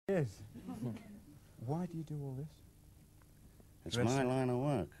is. Why do you do all this? It's my line of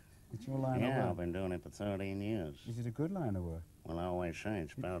work. It's your line of work? Yeah, I've been doing it for 13 years. Is it a good line of work? Well, I always say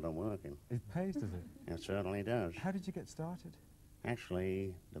it's better than working. It pays, does it? It certainly does. How did you get started?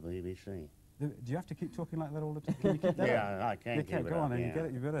 Actually, the BBC. Do you have to keep talking like that all the time? Can you keep that Yeah, up? I can't You keep can't it go up, on, and yeah. you get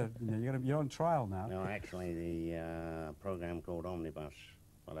it. You better. You know, you're on trial now. No, actually, the program called Omnibus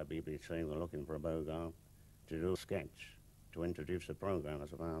by the BBC were looking for a Bogart to do a sketch to introduce the program. It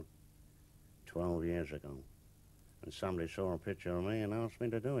was about 12 years ago. And somebody saw a picture of me and asked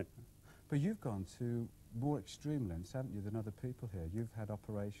me to do it. But you've gone to more extreme lengths, haven't you, than other people here? You've had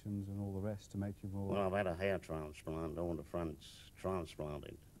operations and all the rest to make you more... Well, I've had a hair transplant, all the fronts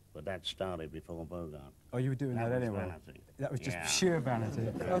transplanted. But that started before Bogart. Oh, you were doing that anyway? Vanity. That was just Yeah. sheer vanity.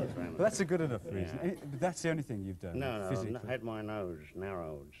 That Oh, was vanity. well, that's a good enough reason. Yeah. But that's the only thing you've done, No, physically. I had my nose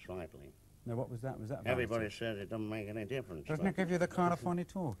narrowed slightly. No, what was that? Was that vanity? Everybody says it doesn't make any difference. Doesn't but it give you the kind of funny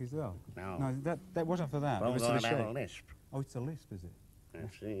talk as well? No. No, that wasn't for that. It was for the Bogart had a shape. lisp. Oh, it's a lisp, is it? And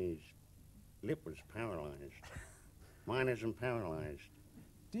see, his lip was paralyzed. Mine isn't paralyzed.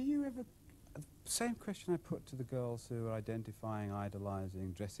 Do you ever... Same question I put to the girls who are identifying,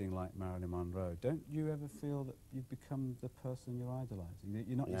 idolising, dressing like Marilyn Monroe. Don't you ever feel that you've become the person you're idolising? That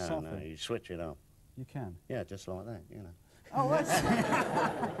you're not yourself? No, you switch it up. You can? Yeah, just like that, you know. Oh, that's...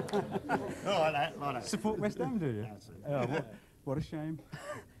 like that. Support West Ham, do you? That's it. Oh, what a shame.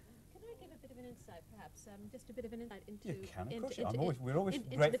 Can I give a bit of an insight, perhaps, just a bit of an insight into... You can, of course. into We're always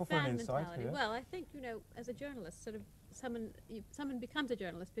into grateful the for an fan insight mentality. here. Well, I think, you know, as a journalist, sort of someone becomes a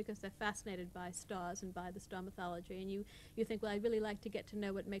journalist because they're fascinated by stars and by the star mythology, and you think, well, I'd really like to get to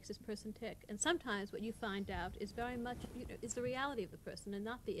know what makes this person tick. And sometimes what you find out is very much, you know, is the reality of the person and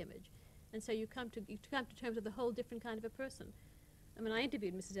not the image. And so you come to terms with a whole different kind of a person. I mean, I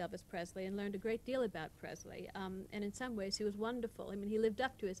interviewed Mrs. Elvis Presley and learned a great deal about Presley, and in some ways he was wonderful. I mean, he lived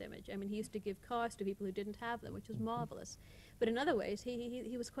up to his image. I mean, he used to give cars to people who didn't have them, which was marvelous. But in other ways,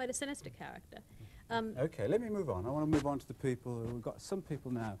 he was quite a sinister character. Okay, let me move on. I want to move on to the people who... We've got some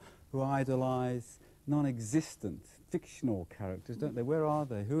people now who idolise non-existent, fictional characters, don't they? Where are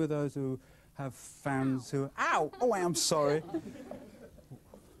they? Who are those who have fans who... Ow! Oh, I am sorry.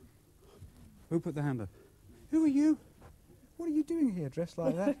 Who put the hand up? Who are you? What are you doing here dressed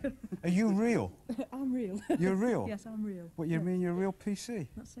like that? Are you real? I'm real. You're real? Yes, I'm real. What, you mean you're a real PC?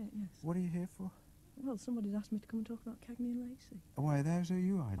 That's it, yes. What are you here for? Well, somebody's asked me to come and talk about Cagney and Lacey. Why, those who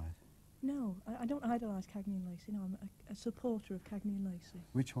you idolise? No, I don't idolise Cagney and Lacey. No, I'm a supporter of Cagney and Lacey.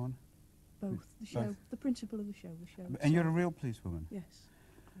 Which one? Both. The show, Both. the principle of the show. And you're a real policewoman? Yes.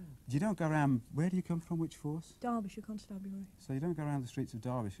 You don't go around... Where do you come from? Which force? Derbyshire Constabulary. So you don't go around the streets of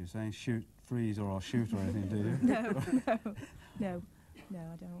Derbyshire saying shoot, freeze, or I'll shoot or anything, do you? No,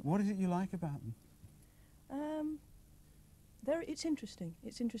 I don't. What is it you like about them? It's interesting.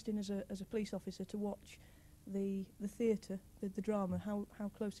 It's interesting as a police officer to watch the theatre, the drama, how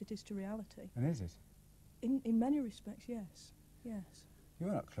close it is to reality. And is it? In many respects, yes. Yes.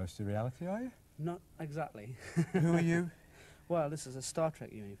 You're not close to reality, are you? Not exactly. Who are you? Well, this is a Star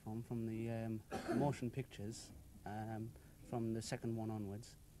Trek uniform from the motion pictures, from the second one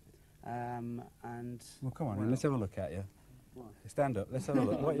onwards. And Well, come on, well, let's have a look at you. What? Stand up, let's have a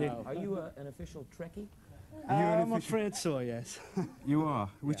look. What are you? Are you an official Trekkie? Are you an I'm official- afraid so, yes. You are?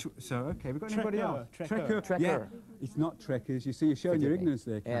 Which? So, okay, we've got anybody Trekker, else? Trekker. Trekker. Yeah, it's not trekkers. You see, you're showing your Forgive me. ignorance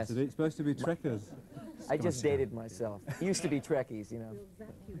there, Yes. Cassidy. It's supposed to be trekkers. I just dated myself. Used to be Trekkies, you know. We'll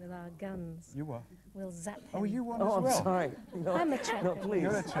zap you with our guns. You what? We'll zap him. Oh, are you one Oh, as I'm well? sorry. No, I'm a trekker. no, please.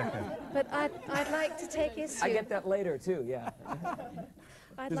 You're a trekker. But I'd like to take issue. I get that later, too, yeah.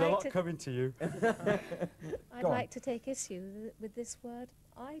 I'd There's like a lot to, coming to you. I'd Go on. like to take issue with this word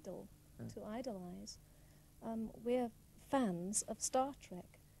idol, to idolise. We're fans of Star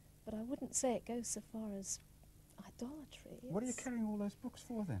Trek, but I wouldn't say it goes so far as idolatry. What are you It's- carrying all those books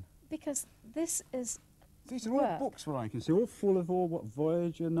for then? Because this is These are all work. books, what I can see, all full of what,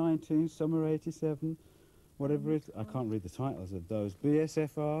 Voyager 19, Summer 87, whatever it... I can't read the titles of those.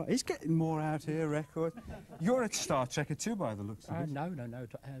 BSFR. He's getting more out here, records. You're a Star Trekker too, by the looks of it. No.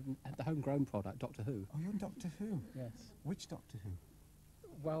 The homegrown product, Doctor Who. Oh, you're Doctor Who? Yes. Which Doctor Who?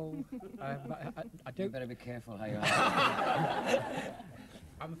 Well, I do. You better be careful how you are.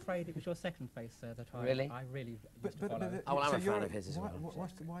 I'm afraid it was your second face, sir, that I Really? really used to follow. Oh, well, I'm so a fan you're of his as why, well.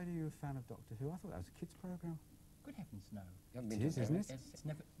 why are you a fan of Doctor Who? I thought that was a kids' programme. Good heavens, no. You haven't It been is, to isn't America?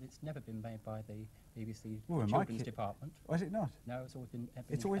 it? It's never been made by the BBC Well, in my children's kid- department. Oh, is it not? No, it's always been.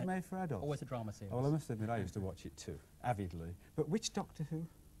 It's always made for adults? Always a drama series. Oh, well, I must admit, I used to watch it too, avidly. But which Doctor Who?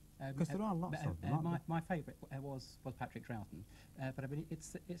 Because there are lots of them, aren't there? My favourite was Patrick Troughton, but I mean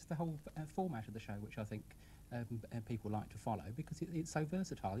it's the whole format of the show which I think people like to follow because it's so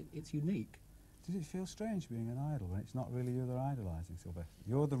versatile. It's unique. Did it feel strange being an idol when it's not really you they're idolising, Sylvester?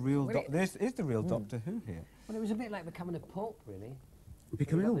 You're the real this is the real Doctor Who here. Well, it was a bit like becoming a pope, really.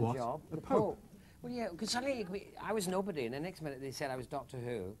 Becoming a what? Job. A The pope? Well, yeah, because suddenly I was nobody, and the next minute they said I was Doctor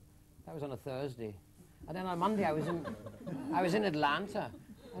Who. That was on a Thursday. And then on Monday I was in Atlanta,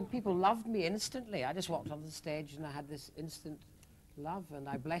 and people loved me instantly. I just walked onto the stage and I had this instant love, and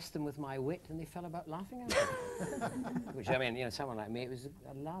I blessed them with my wit, and they fell about laughing at me. Which, I mean, you know, someone like me, it was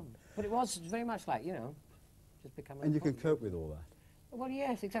a love. But it was very much like, you know, just becoming... And you can cope with all that? Well,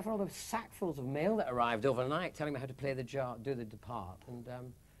 yes, except for all the sackfuls of mail that arrived overnight telling me how to play the job, do the part, and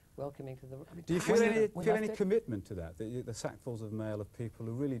welcoming to the... I mean, do you feel any commitment to that, the sackfuls of mail of people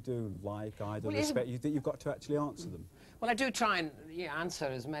who really do like, idol, respect you, that you've got to actually answer them? Well, I do try and answer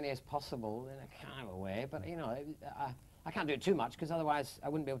as many as possible in a kind of a way, but, you know, I can't do it too much, because otherwise I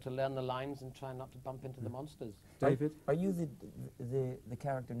wouldn't be able to learn the lines and try not to bump into the monsters. David? Are you the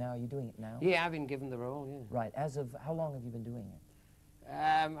character now? Are you doing it now? Yeah, I've been given the role, yeah. Right. As of how long have you been doing it?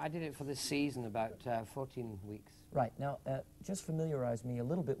 I did it for this season, about 14 weeks. Right. Now, just familiarize me a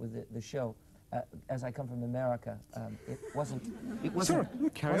little bit with the show. As I come from America, it wasn't... Sorry,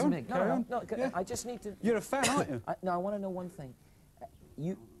 carry on. Big. No, Yeah. I just need to... You're a fan, aren't you? No, I want to know one thing.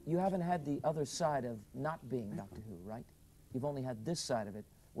 You haven't had the other side of not being Doctor Who, right? You've only had this side of it,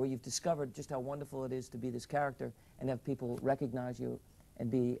 where you've discovered just how wonderful it is to be this character and have people recognize you and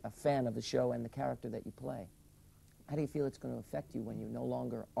be a fan of the show and the character that you play. How do you feel it's going to affect you when you no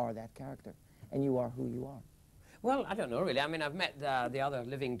longer are that character and you are who you are? Well, I don't know, really. I mean, I've met the other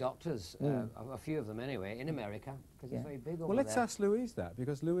living doctors, a few of them anyway, in America, because it's very big over there. Well, let's ask Louise that,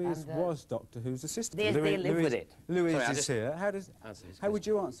 because Louise was Doctor Who's assistant. They live with it. Louise is here. How would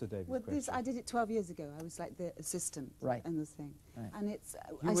you answer David's Well, question? I did it 12 years ago. I was like the assistant in the thing. Right. And it's,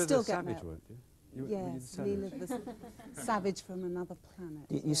 You I were still the get savage, mail. weren't you? You were Yes, the Leela the savage from another planet.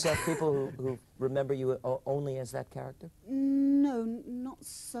 You still have people who remember you only as that character? No, not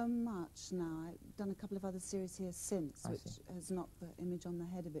so much now. I've done a couple of other series here since, which has knocked the image on the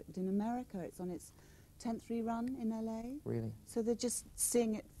head a bit. But in America, it's on its 10th rerun in LA. Really? So they're just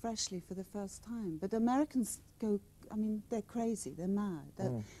seeing it freshly for the first time. But Americans go, I mean, they're crazy, they're mad.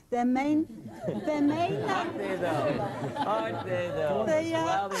 Their main... Aren't they though?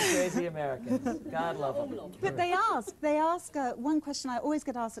 Wild and crazy Americans. God love them. But they ask, one question I always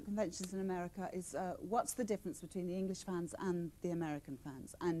get asked at conventions in America is, what's the difference between the English fans and the American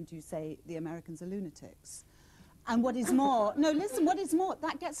fans? And you say the Americans are lunatics. And what is more, no, listen, what is more,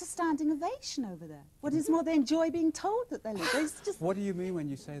 that gets a standing ovation over there. What is more, they enjoy being told that they're lunatics. What do you mean when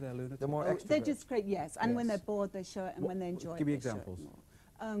you say they're lunatics? They're more extroverted. They're just great, yes. And when they're bored, they show it, and when they enjoy Give me it, they examples.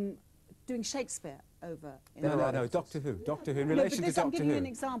 show it more. Doing Shakespeare over in No, Doctor Who. Doctor Who, in relation to Doctor Who. I'm giving you an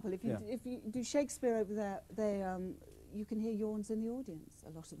example. If you do Shakespeare over there, you can hear yawns in the audience a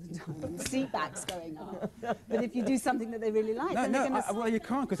lot of the time, and seatbacks going up. But if you do something that they really like, then they're going to... Well, you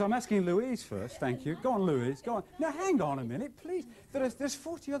can't, because I'm asking Louise first, thank you. Go on, Louise, go on. No, hang on a minute, please. There's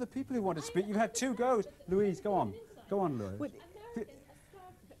 40 other people who want to speak. You've had 2 goes. Louise, go on. Go on, Louise. We're a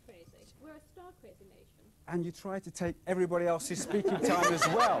star-crazy nation. And you try to take everybody else's speaking time as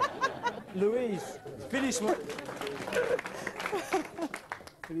well. Louise, finish what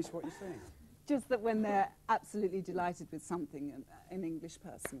you're saying. Just that when they're absolutely delighted with something, an English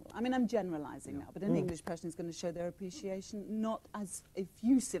person will. I mean, I'm generalising now, but an English person is going to show their appreciation not as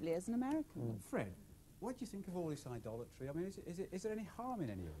effusively as an American. Fred, what do you think of all this idolatry? I mean, is there any harm in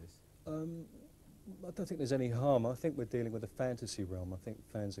any of this? I don't think there's any harm. I think we're dealing with a fantasy realm. I think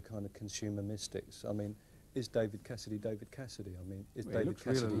fans are kind of consumer mystics. I mean, is David Cassidy David Cassidy? I mean, is David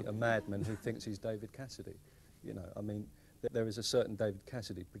Cassidy a madman who thinks he's David Cassidy? You know, I mean, there is a certain David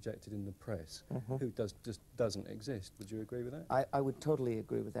Cassidy projected in the press who just doesn't exist. Would you agree with that? I would totally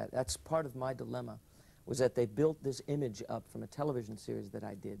agree with that. That's part of my dilemma, was that they built this image up from a television series that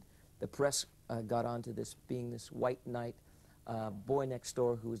I did. The press got onto this being this white knight, boy next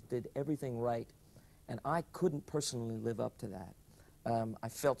door who did everything right, and I couldn't personally live up to that. I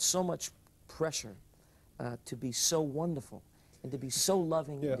felt so much pressure to be so wonderful and to be so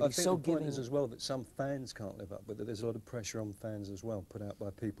loving, yeah, and to I be think so the point giving. is as well that some fans can't live up with it. There's a lot of pressure on fans as well, put out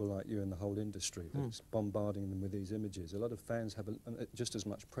by people like you and the whole industry that's bombarding them with these images. A lot of fans have just as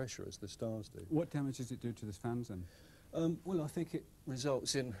much pressure as the stars do. What damage does it do to the fans then? Well, I think it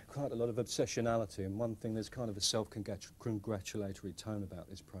results in quite a lot of obsessionality, and one thing, there's kind of a self-congratulatory tone about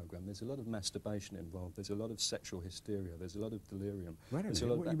this programme. There's a lot of masturbation involved, there's a lot of sexual hysteria, there's a lot of delirium, there's a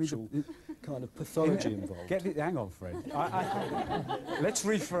lot of actual kind of pathology involved. Hang on, Fred. Let's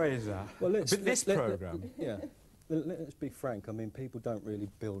rephrase that. Well, this programme, let's be frank, I mean, people don't really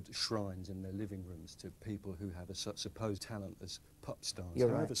build shrines in their living rooms to people who have a supposed talent as pop stars. You're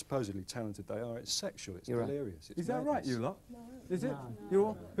However right. supposedly talented they are, it's sexual, it's You're right. delirious. It's Is that right, madness. you lot? Is it? No. You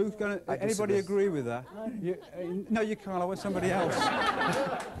all? Who's going to... Anybody agree with that? You, no, you can't. I want somebody else.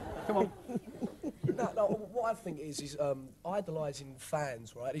 Come on. No, what I think is idolising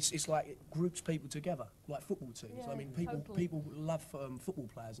fans, right? It's like it groups people together, like football teams. Yeah, I mean, people love football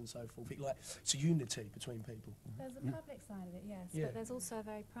players and so forth. It's a unity between people. There's a public side of it, yes, Yeah. but there's also a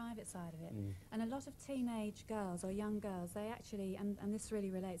very private side of it. And a lot of teenage girls or young girls, they actually, and this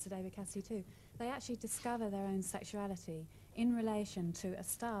really relates to David Cassidy too, they actually discover their own sexuality in relation to a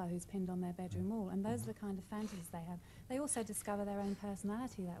star who's pinned on their bedroom wall, and those are the kind of fantasies they have. They also discover their own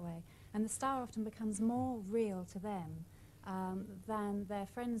personality that way, and the star often becomes more real to them than their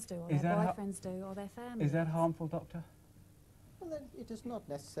friends do, or Is their that boyfriends do, or their family. Is that harmful, Doctor? Well, then it is not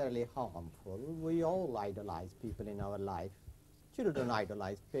necessarily harmful. We all idolize people in our life. Children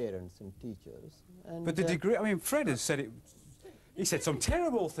idolize parents and teachers. And But the degree... I mean, Fred has said it... He said some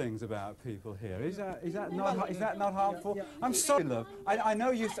terrible things about people here. Is that not harmful? I'm sorry, love. I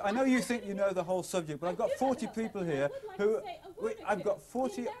know you think you know the whole subject, but I've got 40 people here who... I've got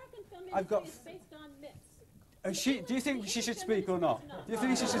 40... I've got... Do you think she should speak or not? Do you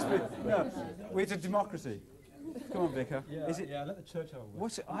think she should speak? No. We're a democracy. Come on, Vicar. Yeah, Is it? Yeah, let the church hold.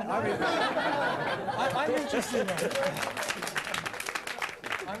 What's it? I'm interested.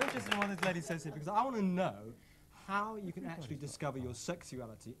 I'm interested in what this lady says here because I want to know how you can actually discover your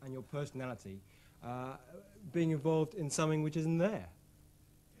sexuality and your personality being involved in something which isn't there.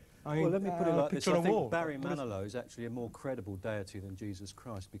 I mean, Well, let me put it like this. picture I on a think wall. Barry What is- Manilow is actually a more credible deity than Jesus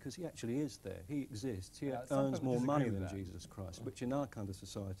Christ because he actually is there. He exists. He Yeah, some earns people more money disagree than with that. Jesus Christ, which in our kind of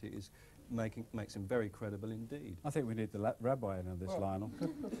society is makes him very credible indeed. I think we need the rabbi in on this, Lionel.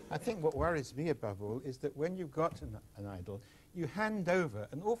 I think what worries me above all is that when you've got an idol, you hand over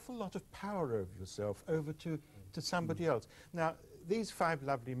an awful lot of power over yourself over to somebody else. Now, these 5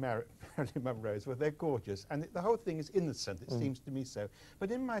 lovely Marilyn Monroes, well, they're gorgeous, and the whole thing is innocent, it seems to me so.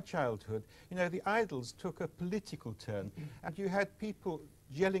 But in my childhood, you know, the idols took a political turn, and you had people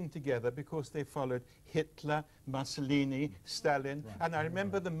gelling together because they followed Hitler, Mussolini, Stalin, and I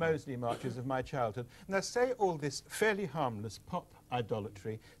remember the Mosley marches of my childhood. Now, say all this fairly harmless pop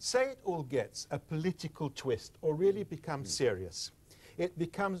idolatry, say it all gets a political twist or really becomes serious. It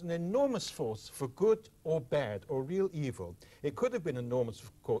becomes an enormous force for good or bad or real evil. It could have been an enormous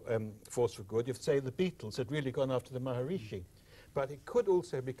force for good if, say, the Beatles had really gone after the Maharishi. But it could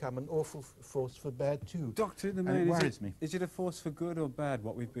also become an awful force for bad too. Doctor, in the main, is it a force for good or bad,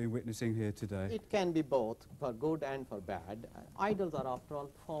 what we've been witnessing here today? it can be both, for good and for bad. Idols are, after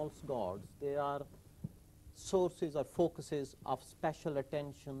all, false gods. They are sources or focuses of special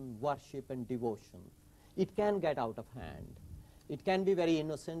attention, worship, and devotion. It can get out of hand. It can be very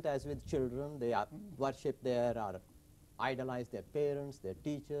innocent, as with children. They worship or idolize their parents, their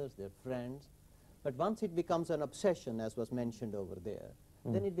teachers, their friends. But once it becomes an obsession, as was mentioned over there,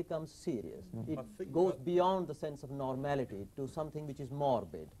 then it becomes serious. It goes beyond the sense of normality to something which is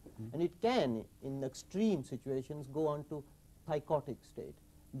morbid. And it can, in extreme situations, go on to psychotic state.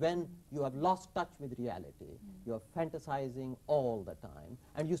 When you have lost touch with reality, you are fantasizing all the time,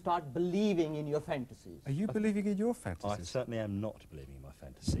 and you start believing in your fantasies. Are you believing in your I fantasies? certainly am not believing in my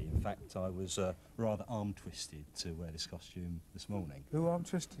fantasy. In fact, I was rather arm-twisted to wear this costume this morning. Who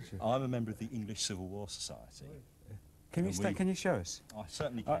arm-twisted you? I'm a member of the English Civil War Society. Can you show us? I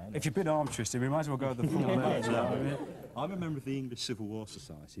certainly can. If you've been arm-twisted, we might as well go the full length. I'm a member of the English Civil War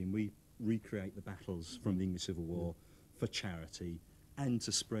Society, and we recreate the battles from the English Civil War for charity and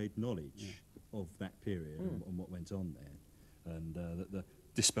to spread knowledge of that period and what went on there, and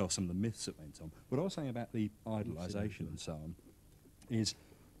dispel some of the myths that went on. What I was saying about the idolisation and so on is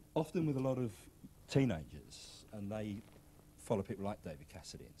often with a lot of teenagers, and they follow people like David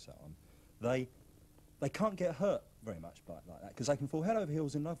Cassidy and so on, they can't get hurt very much by it like that because they can fall head over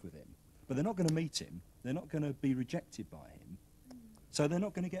heels in love with him, but they're not going to meet him, they're not going to be rejected by him, so they're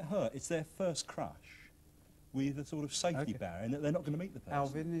not going to get hurt. It's their first crush with a sort of safety barrier, and that they're not going to meet the person.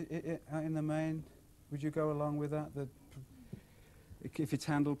 Alvin, in the main, would you go along with that? That if it's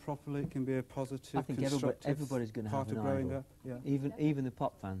handled properly, it can be a positive, I think everybody's going to have part an of growing idol. up. Yeah. Even the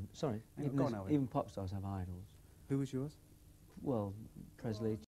pop fans. Sorry, Go on, Alvin. even pop stars have idols. Who was yours? Well, Presley,